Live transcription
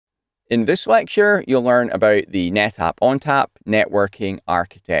In this lecture, you'll learn about the NetApp ONTAP networking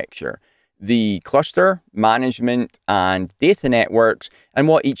architecture, the cluster, management, and data networks, and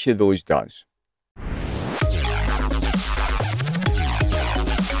what each of those does.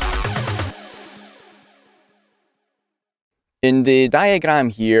 In the diagram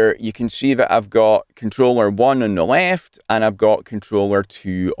here, you can see that I've got controller 1 on the left and I've got controller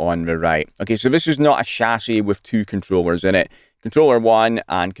 2 on the right. Okay, so this is not a chassis with two controllers in it. Controller 1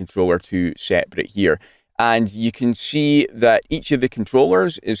 and controller 2 separate here. And you can see that each of the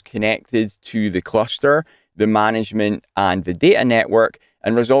controllers is connected to the cluster, the management, and the data network.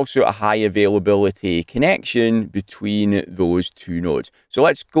 And there's also a high availability connection between those two nodes. So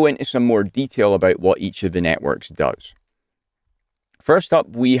let's go into some more detail about what each of the networks does. First up,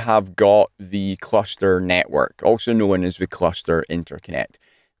 we have got the cluster network, also known as the cluster interconnect.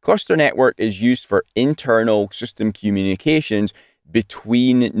 Cluster network is used for internal system communications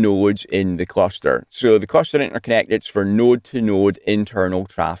between nodes in the cluster. So the cluster interconnect, it's for node-to-node internal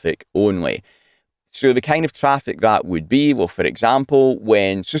traffic only. So the kind of traffic that would be, well, for example,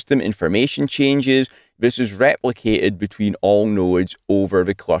 when system information changes, this is replicated between all nodes over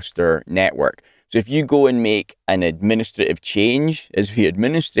the cluster network. So if you go and make an administrative change as the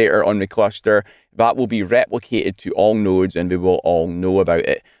administrator on the cluster, that will be replicated to all nodes and they will all know about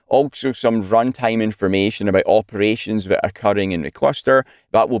it. Also, some runtime information about operations that are occurring in the cluster,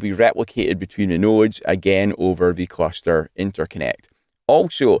 that will be replicated between the nodes, again, over the cluster interconnect.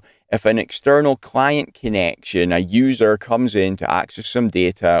 Also, if an external client connection, a user comes in to access some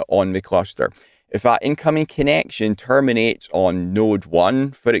data on the cluster, if that incoming connection terminates on node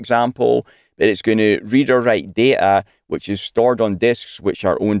 1, for example, that it's going to read or write data which is stored on disks which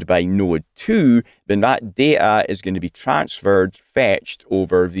are owned by node 2, then that data is going to be transferred, fetched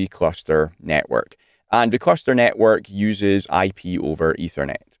over the cluster network. And the cluster network uses IP over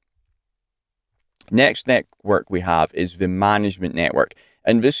Ethernet. Next network we have is the management network.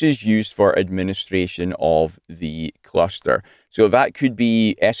 And this is used for administration of the cluster. So that could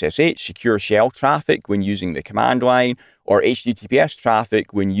be SSH, secure shell traffic when using the command line, or HTTPS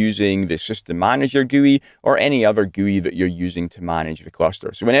traffic when using the system manager GUI, or any other GUI that you're using to manage the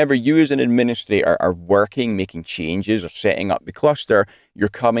cluster. So whenever you as an administrator are working, making changes, or setting up the cluster, you're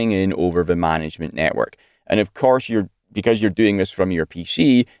coming in over the management network. And of course, because you're doing this from your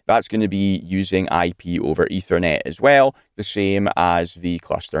PC, that's going to be using IP over Ethernet as well, the same as the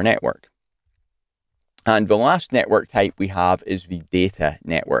cluster network. And the last network type we have is the data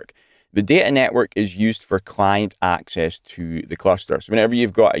network. The data network is used for client access to the cluster. So whenever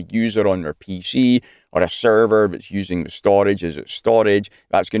you've got a user on their PC or a server that's using the storage as its storage,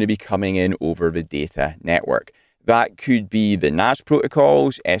 that's going to be coming in over the data network. That could be the NAS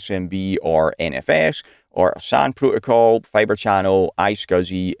protocols, SMB or NFS, or a SAN protocol, fiber channel,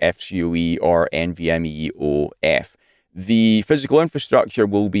 iSCSI, FCOE, or NVMe OF. The physical infrastructure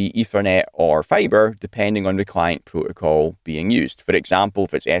will be Ethernet or fiber, depending on the client protocol being used. For example,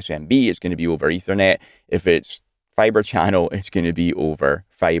 if it's SMB, it's going to be over Ethernet. If it's fiber channel, it's going to be over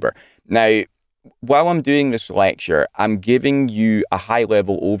fiber. Now, while I'm doing this lecture, I'm giving you a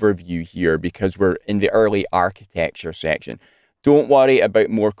high-level overview here because we're in the early architecture section. Don't worry about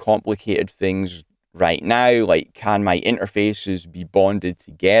more complicated things right now, like can my interfaces be bonded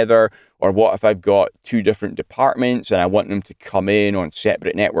together, or what if I've got two different departments and I want them to come in on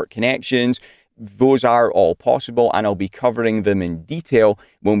separate network connections. Those are all possible, and I'll be covering them in detail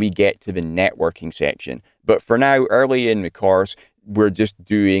when we get to the networking section. But for now, early in the course, we're just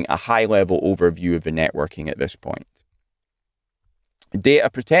doing a high-level overview of the networking at this point. Data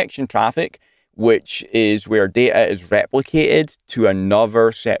protection traffic, which is where data is replicated to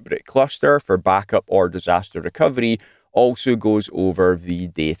another separate cluster for backup or disaster recovery, also goes over the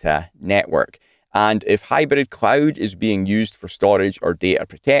data network. And if hybrid cloud is being used for storage or data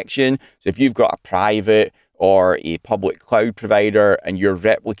protection, so if you've got a private or a public cloud provider and you're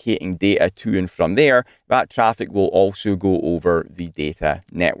replicating data to and from there, that traffic will also go over the data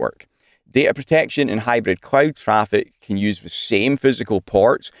network. Data protection and hybrid cloud traffic can use the same physical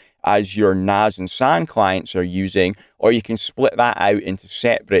ports as your NAS and SAN clients are using, or you can split that out into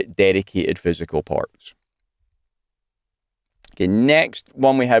separate dedicated physical ports. Okay, next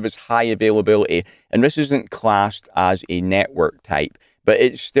one we have is high availability, and this isn't classed as a network type, but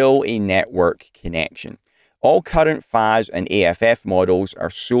it's still a network connection. All current FAS and AFF models are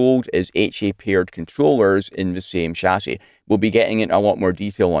sold as HA paired controllers in the same chassis. We'll be getting into a lot more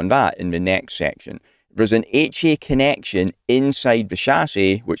detail on that in the next section. There's an HA connection inside the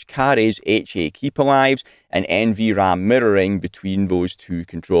chassis which carries HA keep alives and NVRAM mirroring between those two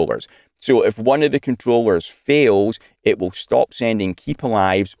controllers. So if one of the controllers fails, it will stop sending keep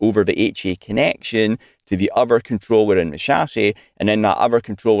alives over the HA connection to the other controller in the chassis, and then that other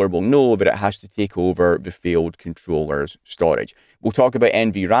controller will know that it has to take over the failed controller's storage. We'll talk about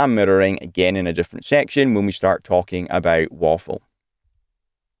NVRAM mirroring again in a different section when we start talking about Waffle.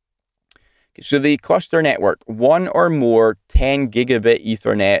 So the cluster network, one or more 10 gigabit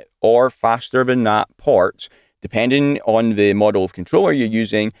Ethernet or faster than that ports, depending on the model of controller you're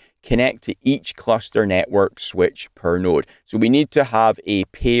using, connect to each cluster network switch per node. So we need to have a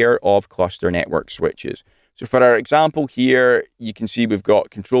pair of cluster network switches. So for our example here, you can see we've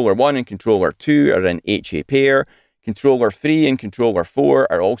got controller 1 and controller 2 are an HA pair. Controller 3 and controller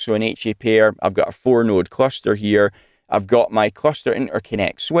 4 are also an HA pair. I've got a 4-node cluster here. I've got my cluster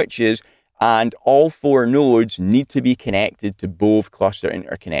interconnect switches, and all 4 nodes need to be connected to both cluster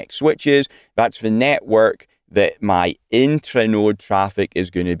interconnect switches. That's the network that my intra-node traffic is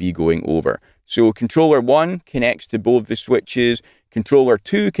going to be going over. So controller 1 connects to both the switches, controller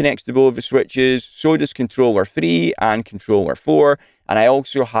 2 connects to both the switches, so does controller 3 and controller 4, and I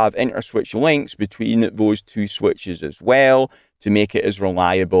also have inter-switch links between those 2 switches as well to make it as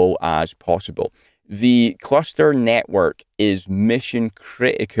reliable as possible. The cluster network is mission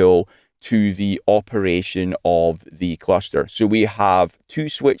critical to the operation of the cluster. So we have 2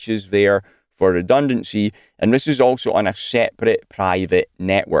 switches there for redundancy, and this is also on a separate private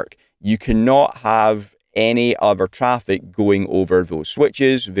network. You cannot have any other traffic going over those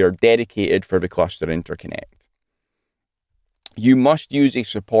switches. They're dedicated for the cluster interconnect. You must use a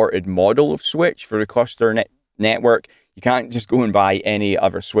supported model of switch for the cluster network. You can't just go and buy any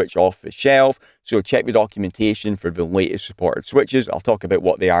other switch off the shelf. So check the documentation for the latest supported switches. I'll talk about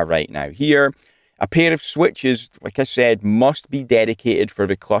what they are right now here. A pair of switches, like I said, must be dedicated for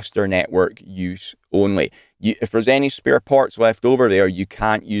the cluster network use only. If there's any spare parts left over there, you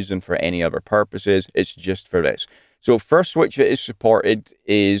can't use them for any other purposes. It's just for this. So first switch that is supported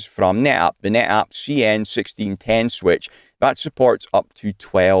is from NetApp, the NetApp CN1610 switch. That supports up to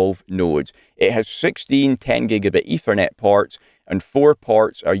 12 nodes. It has 16 10 gigabit Ethernet ports, and 4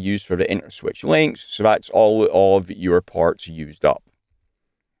 ports are used for the inter-switch links. So that's all of your ports used up.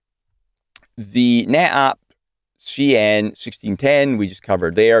 The NetApp CN1610 we just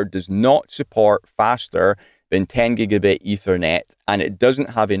covered there does not support faster than 10 gigabit Ethernet, and it doesn't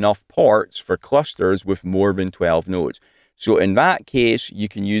have enough ports for clusters with more than 12 nodes. So in that case, you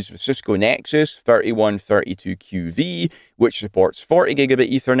can use the Cisco Nexus 3132QV, which supports 40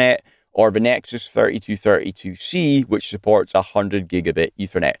 gigabit Ethernet, or the Nexus 3232C, which supports 100 gigabit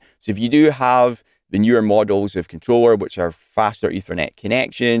Ethernet. So if you do have the newer models of controller, which are faster Ethernet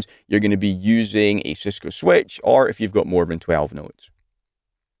connections, you're going to be using a Cisco switch, or if you've got more than 12 nodes.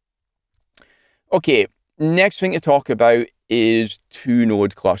 Okay, next thing to talk about is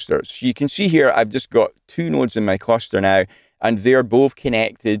 2-node clusters. So you can see here, I've just got 2 nodes in my cluster now, and they're both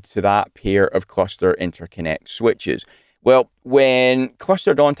connected to that pair of cluster interconnect switches. Well, when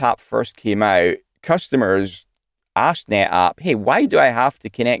clustered ONTAP first came out, customers asked NetApp, hey, why do I have to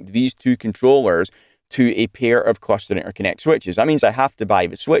connect these 2 controllers to a pair of cluster interconnect switches? That means I have to buy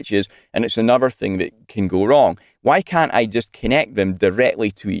the switches, and it's another thing that can go wrong. Why can't I just connect them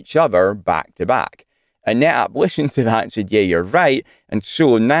directly to each other back to back? And NetApp listened to that and said, yeah, you're right. And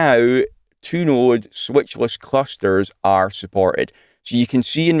so now 2-node switchless clusters are supported. So you can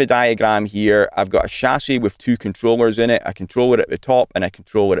see in the diagram here, I've got a chassis with 2 controllers in it, a controller at the top and a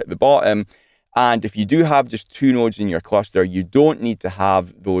controller at the bottom. And if you do have just 2 nodes in your cluster, you don't need to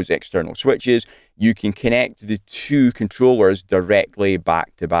have those external switches. You can connect the 2 controllers directly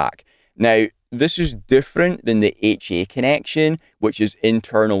back to back. Now, this is different than the HA connection, which is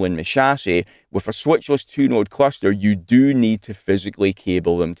internal in the chassis. With a switchless 2-node cluster, you do need to physically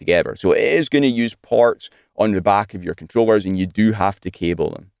cable them together. So it is going to use ports on the back of your controllers, and you do have to cable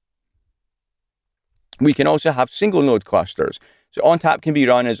them. We can also have single-node clusters. So ONTAP can be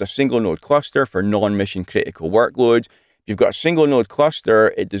run as a single-node cluster for non-mission critical workloads. If you've got a single-node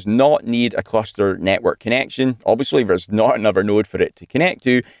cluster, it does not need a cluster network connection. Obviously, there's not another node for it to connect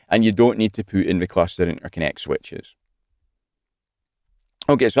to, and you don't need to put in the cluster interconnect switches.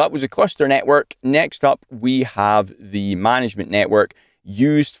 Okay, so that was a cluster network. Next up, we have the management network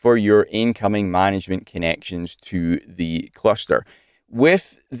used for your incoming management connections to the cluster.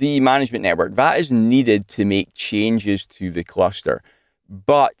 With the management network, that is needed to make changes to the cluster.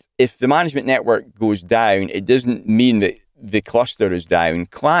 But if the management network goes down, it doesn't mean that the cluster is down.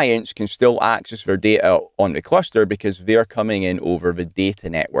 Clients can still access their data on the cluster because they're coming in over the data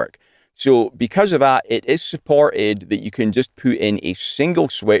network. So because of that, it is supported that you can just put in a single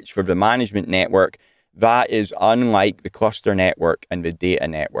switch for the management network. That is unlike the cluster network and the data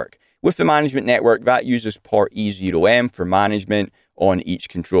network. With the management network, that uses port E0M for management on each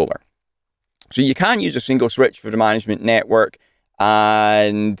controller. So you can use a single switch for the management network,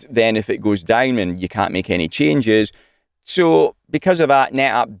 and then if it goes down and you can't make any changes. So because of that,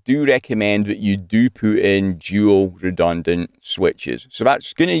 NetApp do recommend that you do put in dual redundant switches. So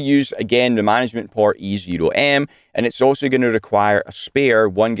that's going to use, again, the management port E0M, and it's also going to require a spare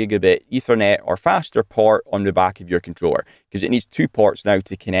 1 gigabit Ethernet or faster port on the back of your controller, because it needs 2 ports now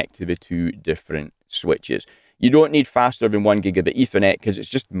to connect to the 2 different switches. You don't need faster than 1 gigabit Ethernet because it's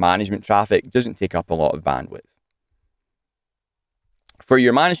just management traffic. It doesn't take up a lot of bandwidth. For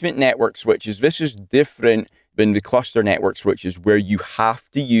your management network switches, this is different than the cluster network switches, where you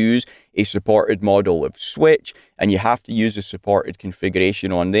have to use a supported model of switch and you have to use a supported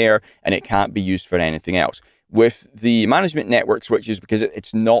configuration on there, and it can't be used for anything else. With the management network switches, because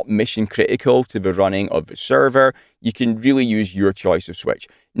it's not mission critical to the running of the server, you can really use your choice of switch.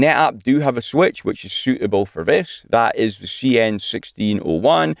 NetApp do have a switch which is suitable for this. That is the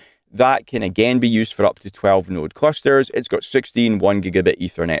CN1601. That can again be used for up to 12 node clusters. It's got 16 1 gigabit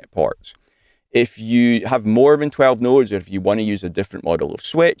Ethernet ports. If you have more than 12 nodes, or if you want to use a different model of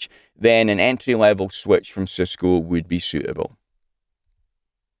switch, then an entry-level switch from Cisco would be suitable.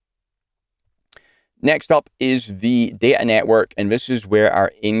 Next up is the data network, and this is where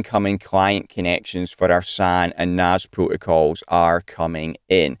our incoming client connections for our SAN and NAS protocols are coming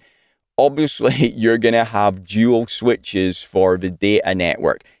in. Obviously, you're going to have dual switches for the data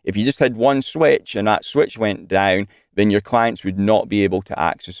network. If you just had one switch and that switch went down, then your clients would not be able to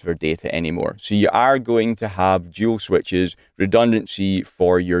access their data anymore. So you are going to have dual switches, redundancy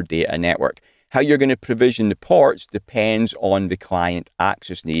for your data network. How you're going to provision the ports depends on the client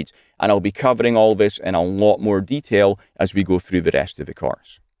access needs, and I'll be covering all this in a lot more detail as we go through the rest of the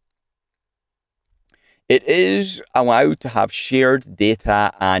course. It is allowed to have shared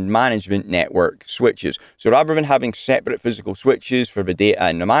data and management network switches. So rather than having separate physical switches for the data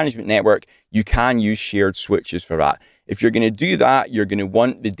and the management network, you can use shared switches for that. If you're going to do that, you're going to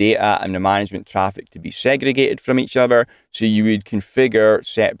want the data and the management traffic to be segregated from each other. So you would configure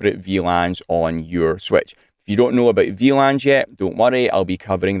separate VLANs on your switch. If you don't know about VLANs yet, don't worry, I'll be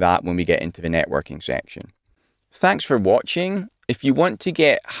covering that when we get into the networking section. Thanks for watching. If you want to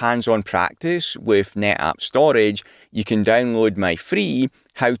get hands-on practice with NetApp storage, you can download my free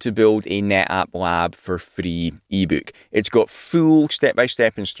How to Build a NetApp Lab for Free ebook. It's got full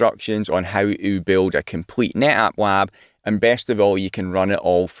step-by-step instructions on how to build a complete NetApp lab, and best of all, you can run it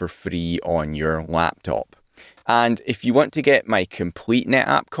all for free on your laptop. And if you want to get my complete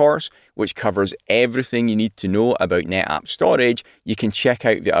NetApp course, which covers everything you need to know about NetApp storage, you can check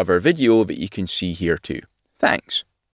out the other video that you can see here too. Thanks.